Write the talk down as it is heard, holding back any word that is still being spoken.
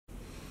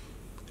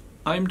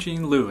I'm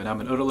Gene Liu, and I'm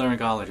an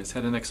otolaryngologist,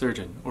 head and neck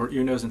surgeon, or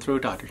ear, nose, and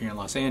throat doctor here in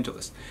Los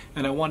Angeles.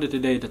 And I wanted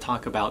today to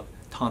talk about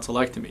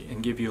tonsillectomy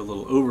and give you a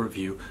little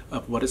overview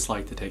of what it's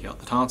like to take out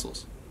the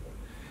tonsils.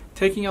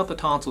 Taking out the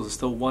tonsils is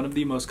still one of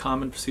the most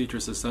common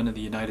procedures that's done in the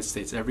United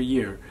States every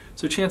year,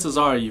 so chances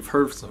are you've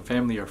heard from some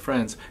family or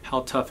friends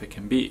how tough it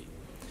can be.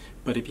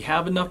 But if you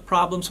have enough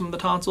problems from the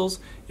tonsils,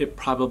 it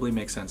probably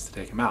makes sense to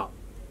take them out.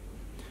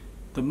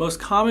 The most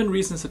common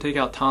reasons to take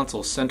out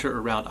tonsils center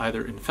around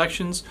either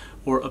infections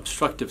or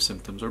obstructive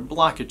symptoms or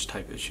blockage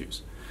type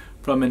issues.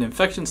 From an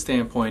infection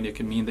standpoint, it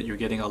can mean that you're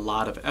getting a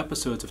lot of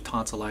episodes of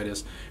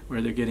tonsillitis where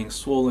they're getting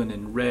swollen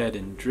and red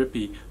and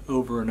drippy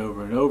over and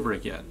over and over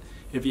again.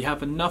 If you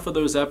have enough of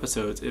those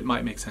episodes, it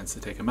might make sense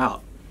to take them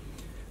out.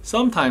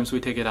 Sometimes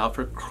we take it out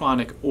for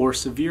chronic or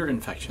severe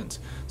infections.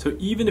 So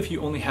even if you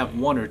only have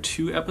 1 or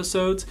 2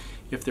 episodes,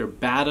 if they're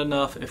bad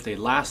enough, if they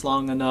last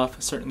long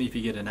enough, certainly if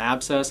you get an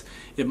abscess,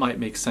 it might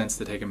make sense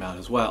to take them out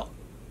as well.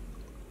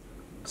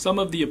 Some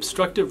of the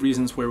obstructive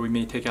reasons where we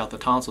may take out the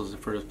tonsils are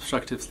for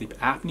obstructive sleep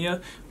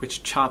apnea,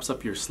 which chops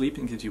up your sleep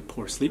and gives you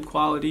poor sleep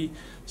quality,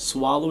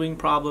 swallowing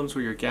problems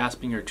where you're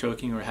gasping or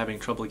choking or having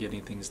trouble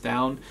getting things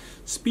down,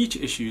 speech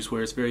issues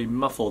where it's very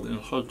muffled and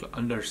hard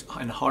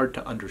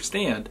to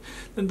understand,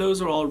 then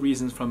those are all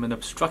reasons from an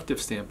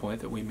obstructive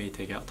standpoint that we may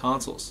take out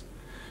tonsils.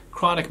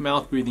 Chronic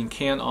mouth breathing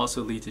can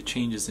also lead to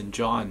changes in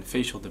jaw and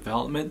facial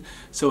development,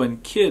 so in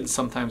kids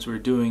sometimes we're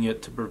doing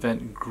it to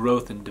prevent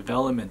growth and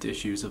development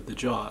issues of the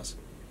jaws.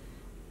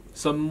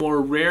 Some more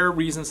rare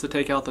reasons to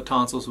take out the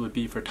tonsils would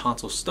be for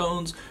tonsil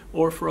stones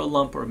or for a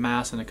lump or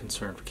mass and a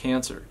concern for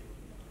cancer.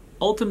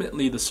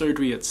 Ultimately, the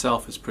surgery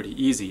itself is pretty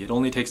easy. It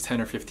only takes 10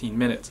 or 15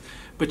 minutes,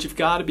 but you've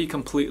got to be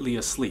completely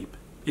asleep.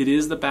 It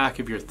is the back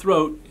of your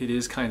throat, it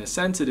is kind of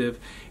sensitive,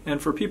 and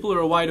for people who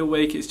are wide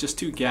awake, it's just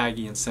too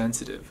gaggy and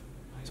sensitive.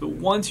 So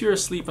once you're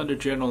asleep under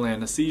general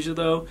anesthesia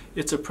though,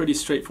 it's a pretty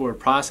straightforward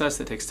process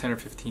that takes 10 or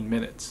 15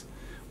 minutes.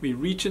 We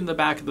reach in the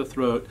back of the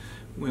throat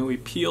when we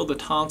peel the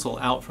tonsil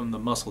out from the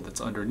muscle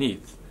that's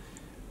underneath.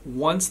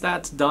 Once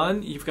that's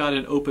done, you've got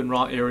an open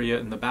raw area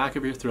in the back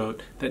of your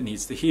throat that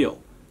needs to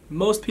heal.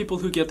 Most people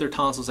who get their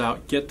tonsils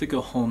out get to go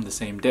home the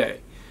same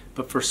day.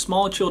 But for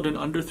small children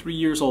under 3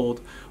 years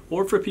old,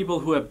 or for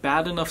people who have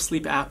bad enough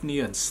sleep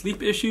apnea and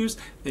sleep issues,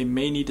 they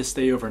may need to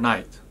stay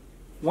overnight.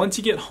 Once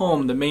you get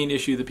home, the main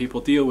issue that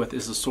people deal with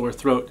is a sore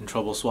throat and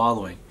trouble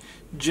swallowing.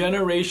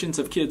 Generations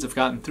of kids have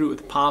gotten through it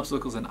with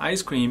popsicles and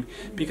ice cream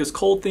because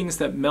cold things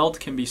that melt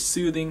can be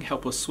soothing,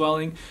 help with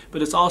swelling,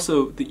 but it's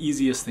also the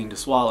easiest thing to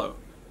swallow.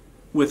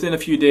 Within a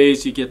few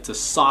days, you get to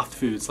soft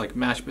foods like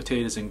mashed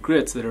potatoes and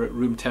grits that are at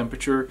room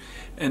temperature,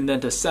 and then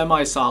to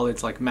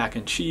semi-solids like mac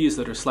and cheese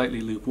that are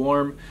slightly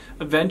lukewarm.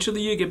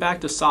 Eventually, you get back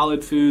to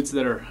solid foods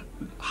that are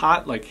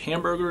hot like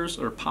hamburgers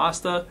or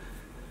pasta.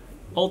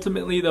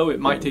 Ultimately, though, it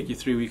might take you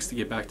 3 weeks to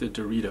get back to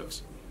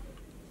Doritos.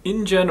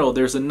 In general,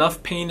 there's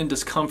enough pain and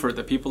discomfort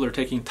that people are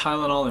taking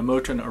Tylenol and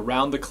Motrin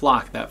around the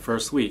clock that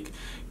first week.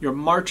 You're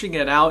marching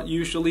it out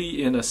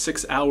usually in a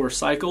 6-hour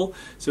cycle,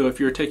 so if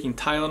you're taking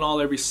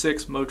Tylenol every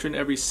 6, Motrin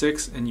every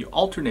 6, and you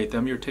alternate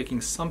them, you're taking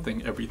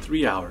something every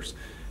 3 hours.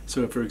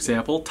 So for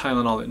example,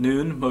 Tylenol at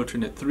noon,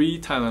 Motrin at 3,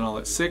 Tylenol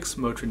at 6,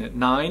 Motrin at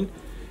 9.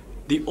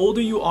 The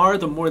older you are,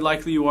 the more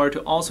likely you are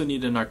to also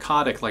need a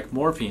narcotic like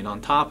morphine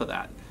on top of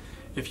that.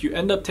 If you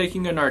end up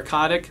taking a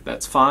narcotic,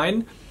 that's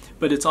fine,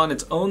 but it's on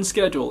its own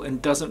schedule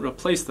and doesn't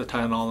replace the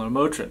Tylenol or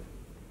Motrin.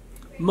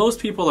 Most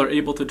people are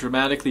able to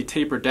dramatically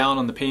taper down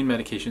on the pain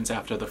medications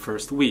after the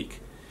first week.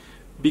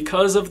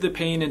 Because of the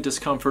pain and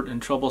discomfort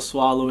and trouble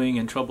swallowing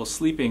and trouble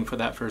sleeping for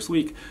that first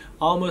week,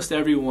 almost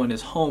everyone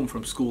is home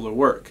from school or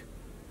work.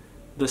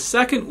 The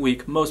second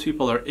week, most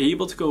people are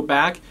able to go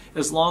back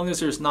as long as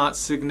there's not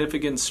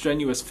significant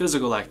strenuous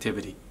physical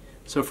activity.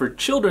 So for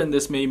children,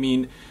 this may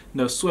mean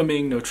no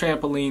swimming, no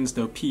trampolines,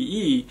 no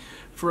PE.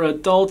 For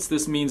adults,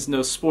 this means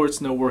no sports,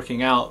 no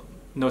working out,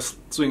 no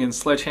swinging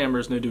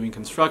sledgehammers, no doing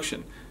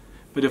construction.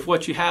 But if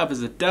what you have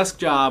is a desk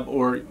job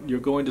or you're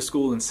going to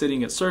school and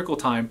sitting at circle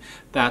time,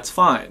 that's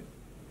fine.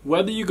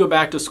 Whether you go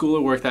back to school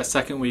or work that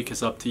second week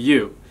is up to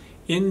you.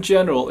 In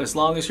general, as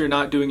long as you're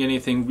not doing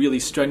anything really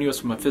strenuous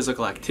from a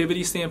physical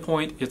activity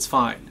standpoint, it's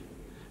fine.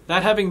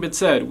 That having been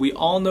said, we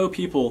all know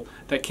people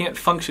that can't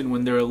function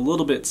when they're a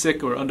little bit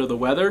sick or under the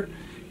weather,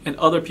 and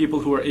other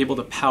people who are able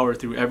to power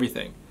through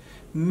everything.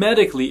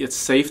 Medically, it's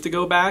safe to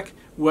go back.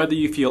 Whether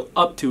you feel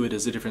up to it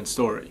is a different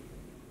story.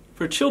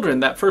 For children,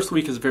 that first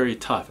week is very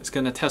tough. It's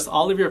going to test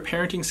all of your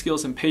parenting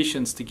skills and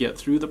patience to get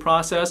through the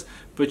process,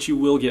 but you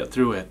will get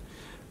through it.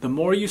 The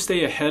more you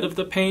stay ahead of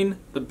the pain,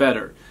 the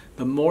better.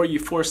 The more you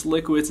force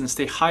liquids and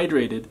stay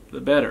hydrated,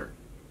 the better.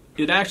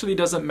 It actually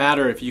doesn't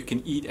matter if you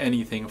can eat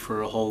anything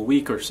for a whole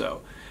week or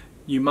so.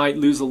 You might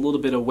lose a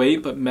little bit of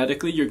weight, but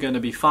medically you're going to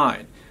be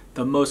fine.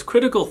 The most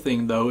critical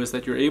thing, though, is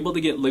that you're able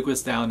to get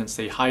liquids down and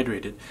stay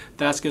hydrated.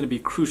 That's going to be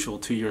crucial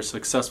to your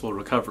successful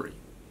recovery.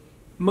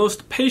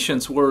 Most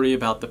patients worry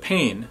about the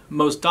pain.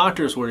 Most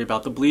doctors worry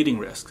about the bleeding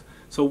risk.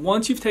 So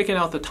once you've taken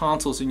out the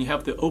tonsils and you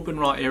have the open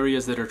raw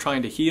areas that are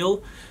trying to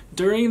heal,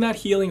 during that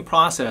healing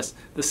process,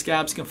 the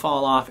scabs can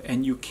fall off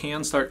and you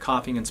can start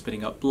coughing and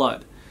spitting up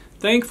blood.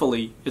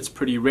 Thankfully, it's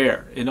pretty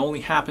rare. It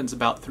only happens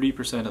about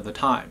 3% of the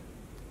time.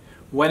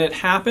 When it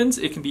happens,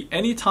 it can be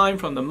any time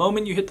from the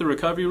moment you hit the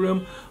recovery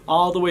room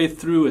all the way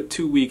through a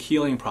 2-week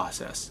healing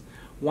process.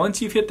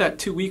 Once you've hit that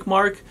 2-week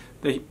mark,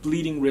 the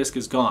bleeding risk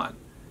is gone.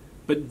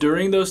 But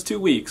during those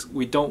 2 weeks,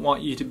 we don't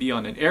want you to be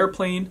on an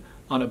airplane,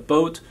 on a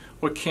boat,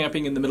 or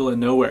camping in the middle of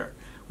nowhere.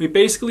 We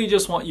basically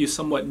just want you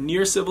somewhat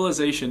near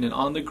civilization and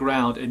on the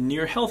ground and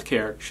near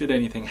healthcare should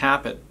anything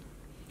happen.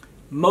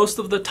 Most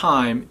of the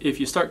time, if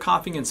you start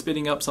coughing and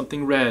spitting up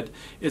something red,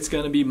 it's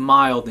going to be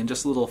mild and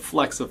just little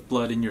flecks of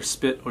blood in your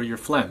spit or your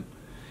phlegm.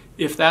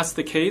 If that's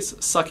the case,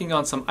 sucking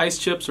on some ice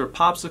chips or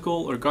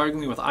popsicle or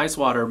gargling with ice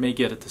water may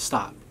get it to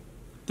stop.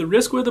 The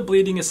risk where the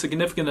bleeding is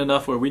significant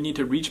enough where we need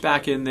to reach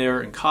back in there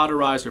and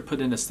cauterize or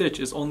put in a stitch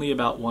is only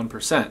about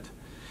 1%.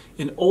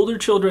 In older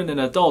children and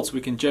adults,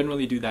 we can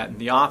generally do that in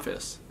the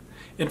office.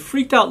 In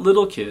freaked out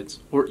little kids,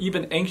 or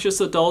even anxious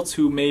adults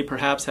who may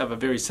perhaps have a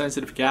very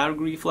sensitive gag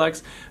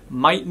reflex,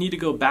 might need to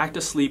go back to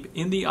sleep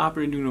in the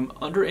operating room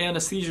under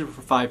anesthesia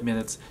for 5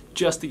 minutes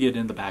just to get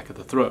in the back of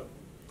the throat.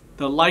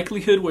 The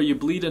likelihood where you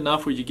bleed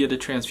enough where you get a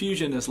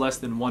transfusion is less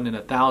than 1 in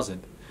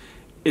 1,000.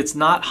 It's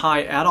not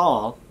high at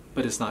all,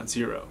 but it's not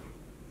zero.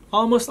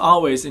 Almost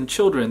always in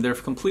children, they're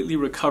completely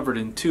recovered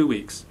in 2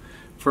 weeks.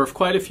 For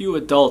quite a few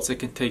adults, it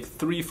can take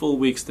 3 full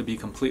weeks to be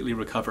completely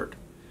recovered.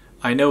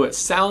 I know it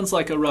sounds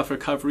like a rough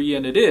recovery,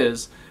 and it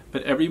is,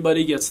 but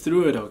everybody gets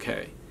through it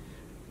okay.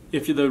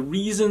 If the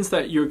reasons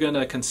that you're going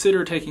to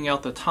consider taking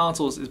out the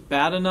tonsils is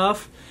bad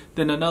enough,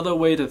 then another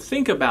way to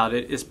think about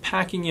it is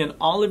packing in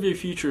all of your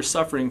future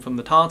suffering from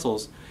the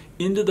tonsils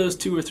into those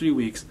 2 or 3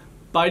 weeks,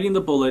 biting the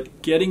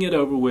bullet, getting it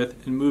over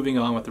with, and moving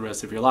on with the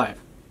rest of your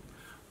life.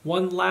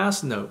 One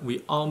last note,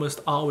 we almost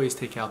always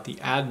take out the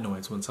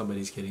adenoids when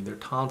somebody's getting their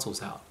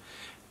tonsils out.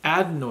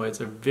 Adenoids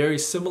are very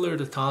similar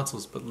to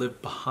tonsils but live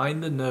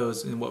behind the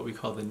nose in what we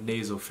call the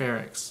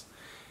nasopharynx.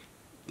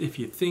 If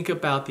you think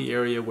about the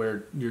area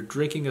where you're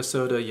drinking a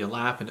soda, you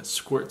laugh and it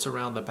squirts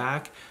around the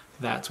back,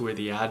 that's where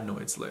the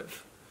adenoids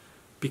live.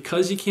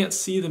 Because you can't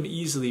see them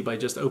easily by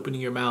just opening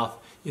your mouth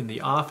in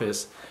the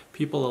office,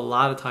 people a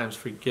lot of times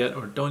forget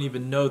or don't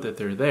even know that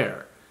they're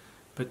there.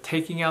 But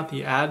taking out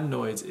the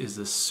adenoids is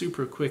a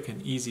super quick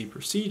and easy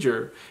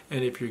procedure,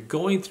 and if you're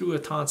going through a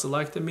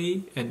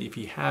tonsillectomy and if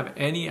you have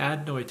any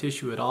adenoid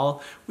tissue at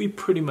all, we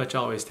pretty much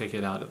always take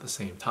it out at the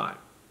same time.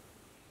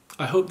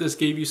 I hope this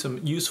gave you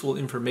some useful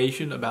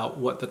information about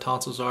what the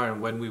tonsils are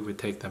and when we would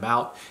take them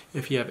out.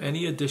 If you have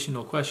any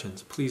additional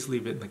questions, please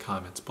leave it in the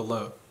comments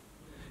below.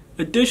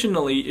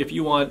 Additionally, if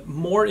you want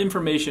more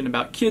information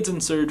about kids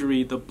in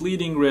surgery, the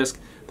bleeding risk,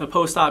 the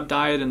post-op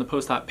diet, and the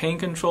post-op pain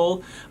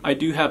control, I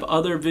do have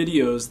other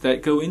videos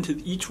that go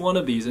into each one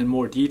of these in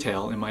more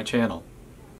detail in my channel.